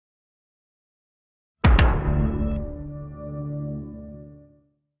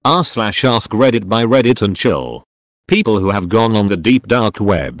r/Askreddit by Reddit and chill. People who have gone on the deep dark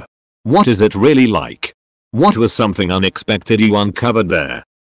web. What is it really like? What was something unexpected you uncovered there?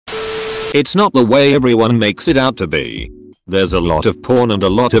 It's not the way everyone makes it out to be. There's a lot of porn and a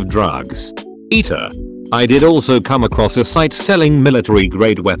lot of drugs. Eater. I did also come across a site selling military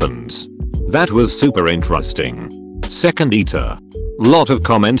grade weapons. That was super interesting. Second Eater. Lot of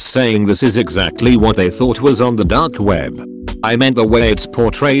comments saying this is exactly what they thought was on the dark web. I meant the way it's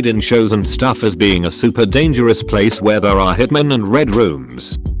portrayed in shows and stuff as being a super dangerous place where there are hitmen and red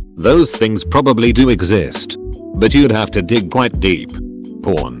rooms. Those things probably do exist. But you'd have to dig quite deep.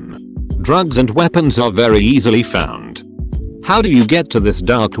 Porn. Drugs and weapons are very easily found. How do you get to this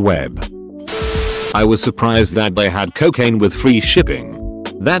dark web? I was surprised that they had cocaine with free shipping.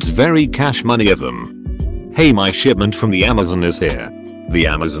 That's very cash money of them. Hey, my shipment from the Amazon is here. The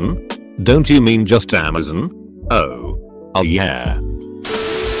Amazon? Don't you mean just Amazon? Oh yeah.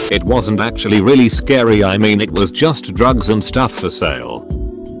 It wasn't actually really scary. I mean, it was just drugs and stuff for sale.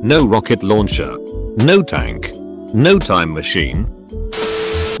 No rocket launcher. No tank. No time machine.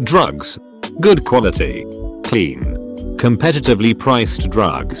 Drugs. Good quality. Clean. Competitively priced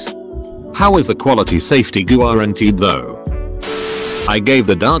drugs. How is the quality safety guaranteed though? I gave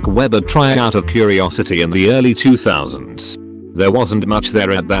the dark web a try out of curiosity in the early 2000s. There wasn't much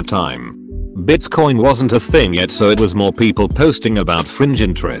there at that time. Bitcoin wasn't a thing yet, so it was more people posting about fringe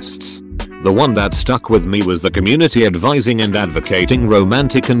interests. The one that stuck with me was the community advising and advocating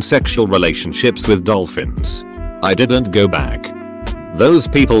romantic and sexual relationships with dolphins. I didn't go back. Those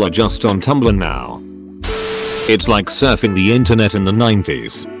people are just on Tumblr now. It's like surfing the internet in the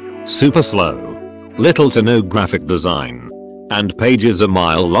 90s. Super slow. Little to no graphic design. And pages a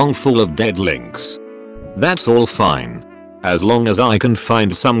mile long full of dead links. That's all fine. As long as I can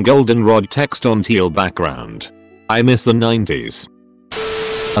find some goldenrod text on teal background. I miss the 90s.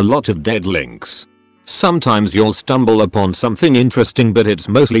 A lot of dead links. Sometimes you'll stumble upon something interesting, but it's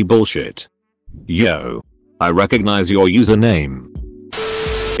mostly bullshit. Yo. I recognize your username.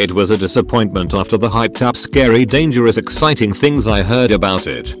 It was a disappointment after the hyped up scary dangerous exciting things I heard about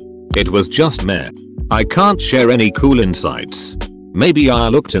it. It was just meh. I can't share any cool insights. Maybe I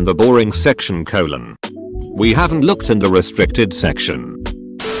looked in the boring section : we haven't looked in the restricted section.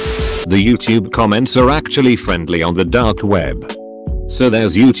 The YouTube comments are actually friendly on the dark web. So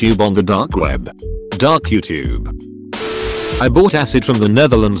there's YouTube on the dark web. Dark YouTube. I bought acid from the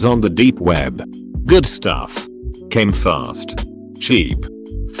Netherlands on the deep web. Good stuff. Came fast. Cheap.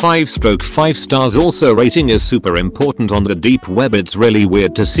 5/5 stars. Also, rating is super important on the deep web. It's really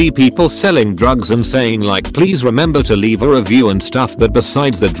weird to see people selling drugs and saying like, please remember to leave a review and stuff, but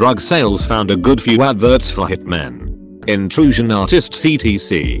besides the drug sales, found a good few adverts for hitmen, intrusion artists,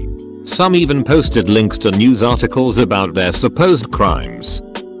 etc. Some even posted links to news articles about their supposed crimes.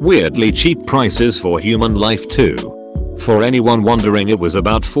 Weirdly cheap prices for human life too. For anyone wondering, it was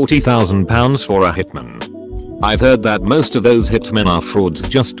about £40,000 for a hitman. I've heard that most of those hitmen are frauds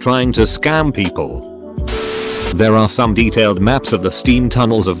just trying to scam people. There are some detailed maps of the steam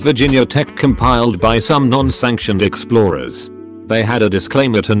tunnels of Virginia Tech compiled by some non-sanctioned explorers. They had a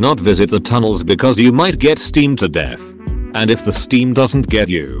disclaimer to not visit the tunnels because you might get steamed to death. And if the steam doesn't get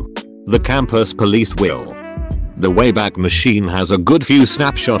you, the campus police will. The Wayback Machine has a good few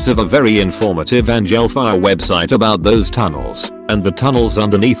snapshots of a very informative Angelfire website about those tunnels, and the tunnels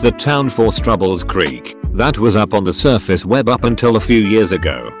underneath the town for Strubble's Creek. That was up on the surface web up until a few years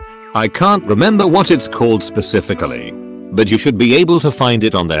ago. I can't remember what it's called specifically, but you should be able to find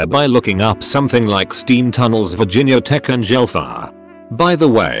it on there by looking up something like Steam Tunnels Virginia Tech Angelfire. By the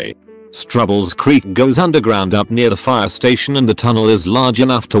way, Strubble's Creek goes underground up near the fire station, and the tunnel is large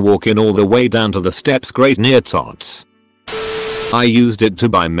enough to walk in all the way down to the steps great near Tots. I used it to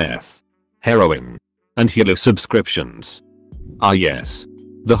buy meth, heroin, and Hulu subscriptions. Ah yes.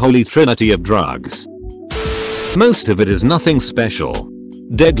 The holy trinity of drugs. Most of it is nothing special.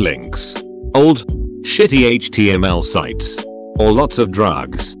 Dead links. Old, shitty HTML sites. Or lots of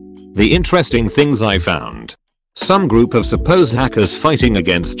drugs. The interesting things I found. Some group of supposed hackers fighting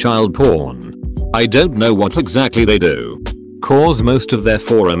against child porn. I don't know what exactly they do. Cause most of their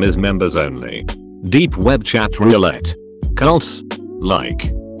forum is members only. Deep web chat roulette. Cults.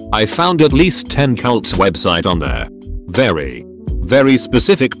 Like. I found at least 10 cults website on there. Very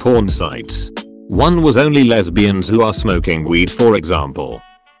specific porn sites. One was only lesbians who are smoking weed, for example.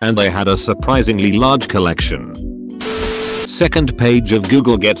 And they had a surprisingly large collection. Second page of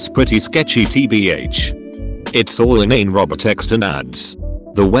Google gets pretty sketchy tbh. It's all inane robot text and ads.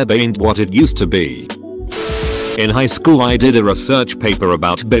 The web ain't what it used to be. In high school I did a research paper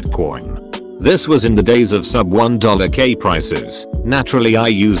about Bitcoin. This was in the days of sub $1K prices. Naturally I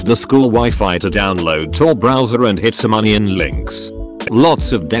used the school Wi-Fi to download Tor browser and hit some onion links.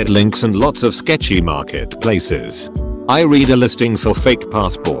 Lots of dead links and lots of sketchy marketplaces. I read a listing for fake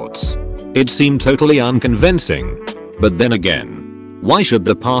passports. It seemed totally unconvincing. But then again, why should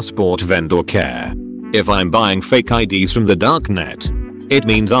the passport vendor care? If I'm buying fake IDs from the darknet, it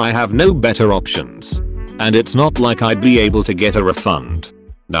means I have no better options. And it's not like I'd be able to get a refund.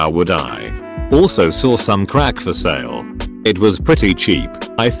 Now would I? Also saw some crack for sale. It was pretty cheap,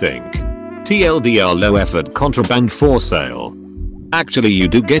 I think. TLDR low effort contraband for sale. Actually you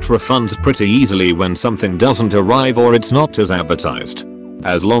do get refunds pretty easily when something doesn't arrive or it's not as advertised.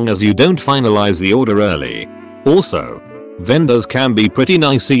 As long as you don't finalize the order early. Also, vendors can be pretty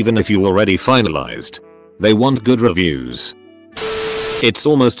nice even if you already finalized. They want good reviews. It's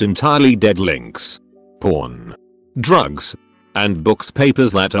almost entirely dead links. Porn. Drugs. And books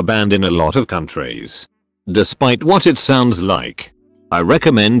papers that are banned in a lot of countries. Despite what it sounds like, I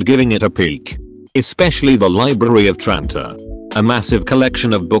recommend giving it a peek. Especially the Library of Tranta. A massive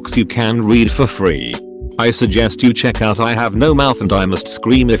collection of books you can read for free. I suggest you check out I Have No Mouth and I Must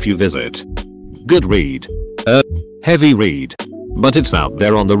Scream if you visit. Good read. Heavy read. But it's out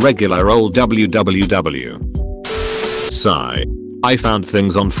there on the regular old www. Sigh. I found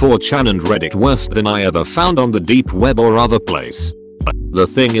things on 4chan and Reddit worse than I ever found on the deep web or other place. The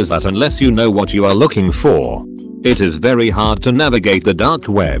thing is that unless you know what you are looking for, it is very hard to navigate the dark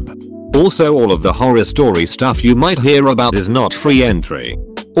web. Also all of the horror story stuff you might hear about is not free entry.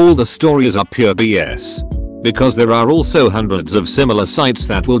 All the stories are pure BS. Because there are also hundreds of similar sites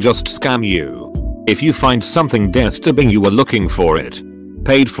that will just scam you. If you find something disturbing you were looking for it,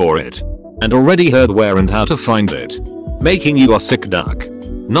 paid for it, and already heard where and how to find it, making you a sick duck.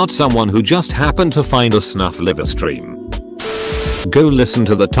 Not someone who just happened to find a snuff liver stream. Go listen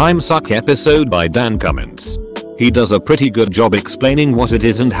to the Time Suck episode by Dan Cummins. He does a pretty good job explaining what it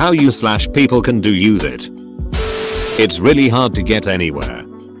is and how you/people can use it. It's really hard to get anywhere.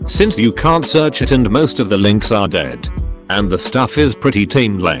 Since you can't search it and most of the links are dead. And the stuff is pretty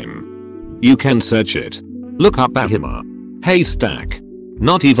lame. You can search it. Look up Ahima. Haystack.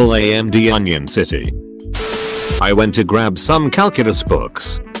 Not Evil AMD Onion City. I went to grab some calculus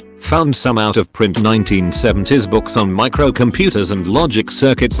books. Found some out of print 1970s books on microcomputers and logic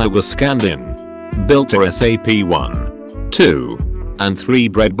circuits I was scanned in. Built a SAP 1, 2, and 3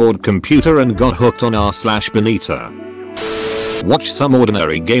 breadboard computer and got hooked on r/Benita. Watch some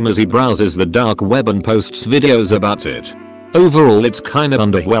ordinary gamer as he browses the dark web and posts videos about it. Overall it's kinda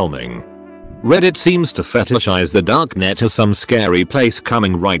underwhelming. Reddit seems to fetishize the darknet as some scary place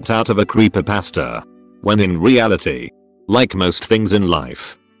coming right out of a creepypasta. When in reality, like most things in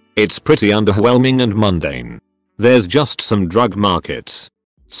life, it's pretty underwhelming and mundane. There's just some drug markets,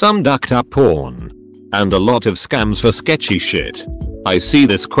 some ducked up porn, and a lot of scams for sketchy shit. I see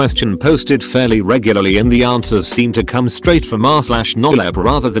this question posted fairly regularly and the answers seem to come straight from r/Nolab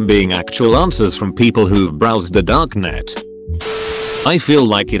rather than being actual answers from people who've browsed the darknet. I feel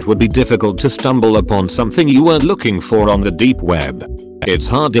like it would be difficult to stumble upon something you weren't looking for on the deep web. It's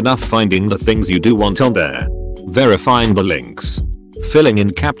hard enough finding the things you do want on there, verifying the links, filling in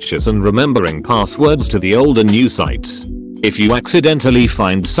captchas and remembering passwords to the old and new sites. If you accidentally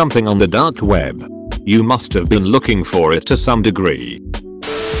find something on the dark web, you must have been looking for it to some degree.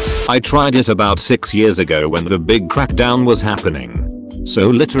 I tried it about 6 years ago when the big crackdown was happening.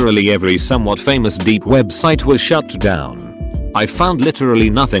 So literally every somewhat famous deep website was shut down. I found literally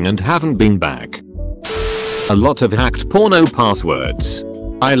nothing and haven't been back. A lot of hacked porno passwords.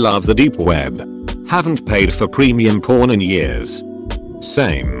 I love the deep web. Haven't paid for premium porn in years.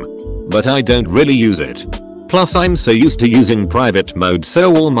 Same. But I don't really use it. Plus I'm so used to using private mode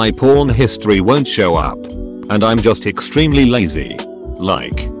so all my porn history won't show up. And I'm just extremely lazy.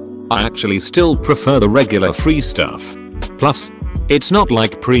 Like, I actually still prefer the regular free stuff. Plus, it's not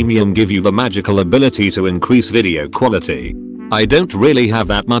like premium give you the magical ability to increase video quality. I don't really have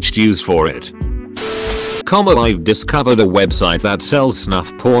that much use for it. I've discovered a website that sells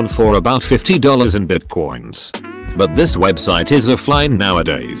snuff porn for about $50 in bitcoins. But this website is offline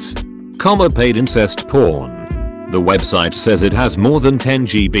nowadays. Paid incest porn. The website says it has more than 10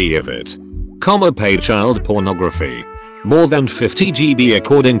 GB of it. Paid child pornography. More than 50 GB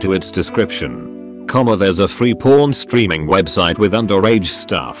according to its description. There's a free porn streaming website with underage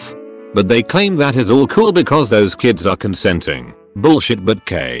stuff. But they claim that is all cool because those kids are consenting. Bullshit but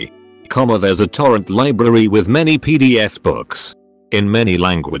there's a torrent library with many PDF books. In many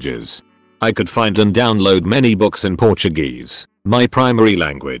languages. I could find and download many books in Portuguese, my primary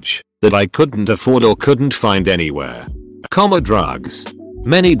language, that I couldn't afford or couldn't find anywhere. Drugs.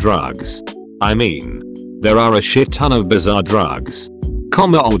 Many drugs. I mean, there are a shit ton of bizarre drugs,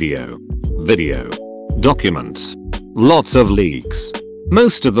 audio, video, documents, lots of leaks.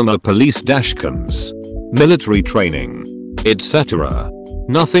 Most of them are police dashcams, military training, etc.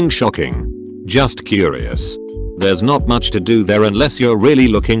 Nothing shocking, just curious. There's not much to do there unless you're really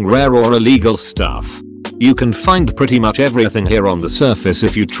looking rare or illegal stuff. You can find pretty much everything here on the surface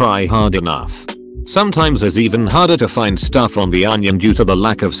if you try hard enough. Sometimes it's even harder to find stuff on the onion due to the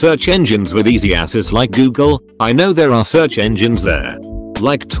lack of search engines with easy asses like Google. I know there are search engines there,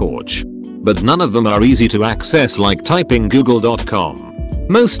 like Torch, but none of them are easy to access like typing google.com.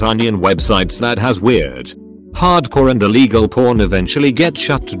 Most onion websites that has weird, hardcore and illegal porn eventually get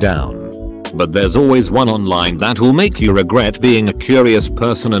shut down. But there's always one online that will make you regret being a curious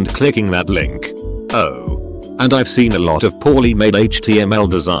person and clicking that link. Oh. And I've seen a lot of poorly made HTML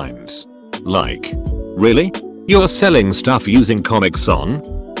designs. Like, really? You're selling stuff using Comic Sans?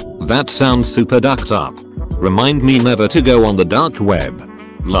 That sounds super ducked up. Remind me never to go on the dark web.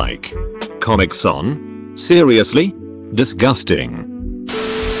 Like, Comic Sans? Seriously? Disgusting.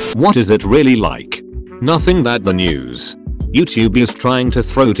 What is it really like? Nothing that the news, YouTube is trying to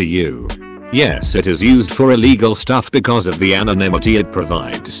throw to you. Yes, it is used for illegal stuff because of the anonymity it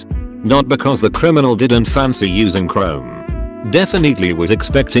provides. Not because the criminal didn't fancy using Chrome. Definitely was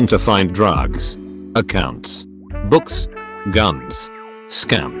expecting to find drugs, accounts, books, guns,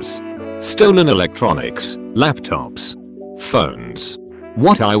 scams, stolen electronics, laptops, phones.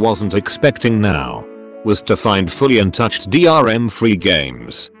 What I wasn't expecting now was to find fully untouched DRM-free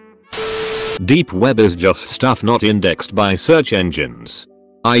games. Deep web is just stuff not indexed by search engines.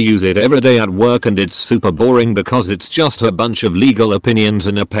 I use it every day at work and it's super boring because it's just a bunch of legal opinions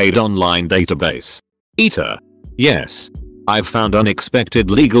in a paid online database. Eater. Yes. I've found unexpected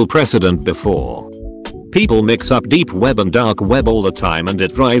legal precedent before. People mix up deep web and dark web all the time and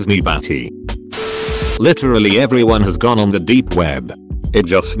it drives me batty. Literally everyone has gone on the deep web. It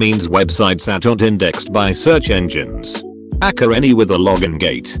just means websites that aren't indexed by search engines. Askreddit with a login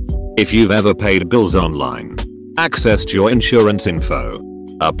gate. If you've ever paid bills online, accessed your insurance info,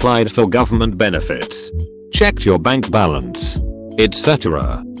 applied for government benefits, checked your bank balance,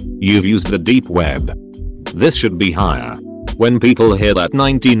 etc. You've used the deep web. This should be higher. When people hear that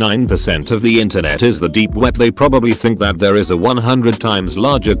 99% of the internet is the deep web, they probably think that there is a 100 times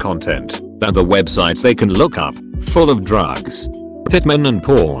larger content than the websites they can look up, full of drugs, hitmen and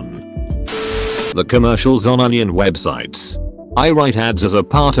porn. The commercials on onion websites. I write ads as a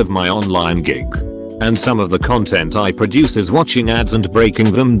part of my online gig. And some of the content I produce is watching ads and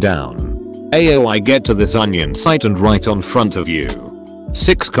breaking them down. Ayo, I get to this onion site and right on front of you,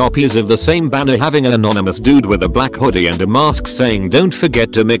 6 copies of the same banner having an anonymous dude with a black hoodie and a mask saying don't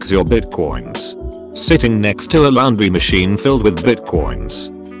forget to mix your bitcoins, sitting next to a laundry machine filled with bitcoins.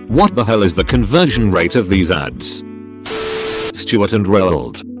 What the hell is the conversion rate of these ads? Stuart and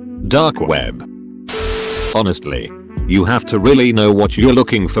Roald. Dark web. Honestly, you have to really know what you're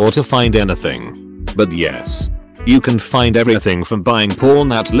looking for to find anything. But yes, you can find everything from buying porn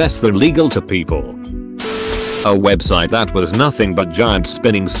that's less than legal to people. A website that was nothing but giant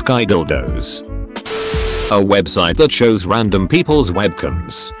spinning sky dildos. A website that shows random people's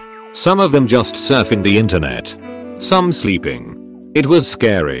webcams. Some of them just surfing the internet. Some sleeping. It was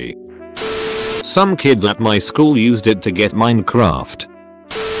scary. Some kid at my school used it to get Minecraft.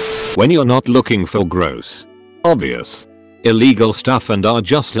 When you're not looking for gross, obvious, illegal stuff and are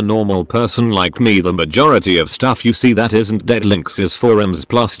just a normal person like me, the majority of stuff you see that isn't dead links is forums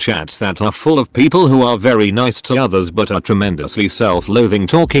plus chats that are full of people who are very nice to others but are tremendously self-loathing,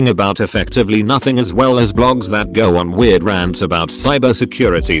 talking about effectively nothing, as well as blogs that go on weird rants about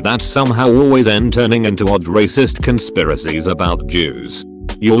cybersecurity that somehow always end turning into odd racist conspiracies about Jews.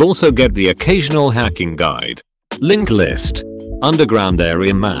 You'll also get the occasional hacking guide, link list, underground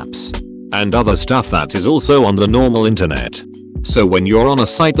area maps, and other stuff that is also on the normal internet. So when you're on a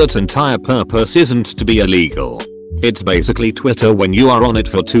site that's entire purpose isn't to be illegal, it's basically Twitter when you are on it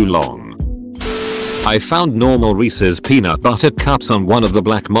for too long. I found normal Reese's peanut butter cups on one of the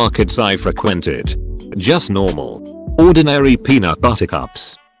black markets I frequented. Just normal, ordinary peanut butter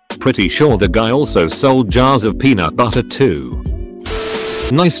cups. Pretty sure the guy also sold jars of peanut butter too.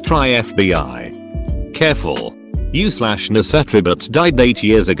 Nice try, FBI. Careful. You/Nassetribut died 8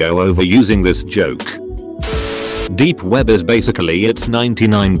 years ago over using this joke. Deep web is basically it's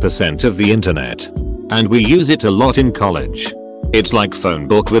 99% of the internet. And we use it a lot in college. It's like phone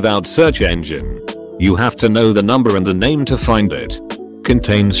book without search engine. You have to know the number and the name to find it.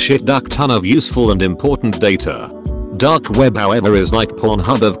 Contains shit duck ton of useful and important data. Dark web however is like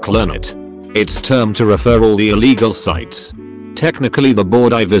Pornhub of Clonet. It's termed to refer all the illegal sites. Technically the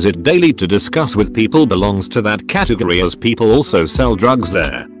board I visit daily to discuss with people belongs to that category as people also sell drugs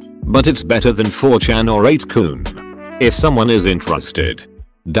there. But it's better than 4chan or 8kun. If someone is interested,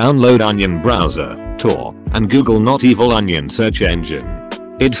 download Onion browser, Tor, and Google Not Evil Onion search engine.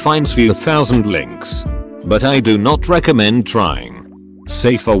 It finds few thousand links. But I do not recommend trying.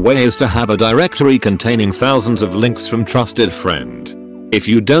 Safer way is to have a directory containing thousands of links from trusted friend. If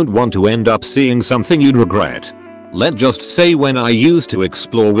you don't want to end up seeing something you'd regret. Let's just say when I used to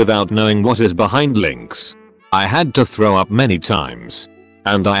explore without knowing what is behind links, I had to throw up many times.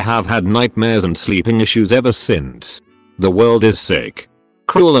 And I have had nightmares and sleeping issues ever since. The world is sick,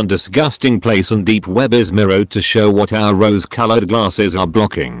 cruel and disgusting place, and deep web is mirrored to show what our rose-colored glasses are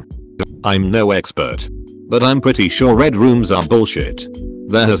blocking. I'm no expert, but I'm pretty sure red rooms are bullshit.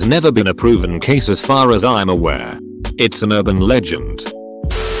 There has never been a proven case as far as I'm aware. It's an urban legend.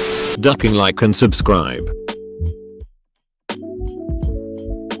 Ducking like and subscribe.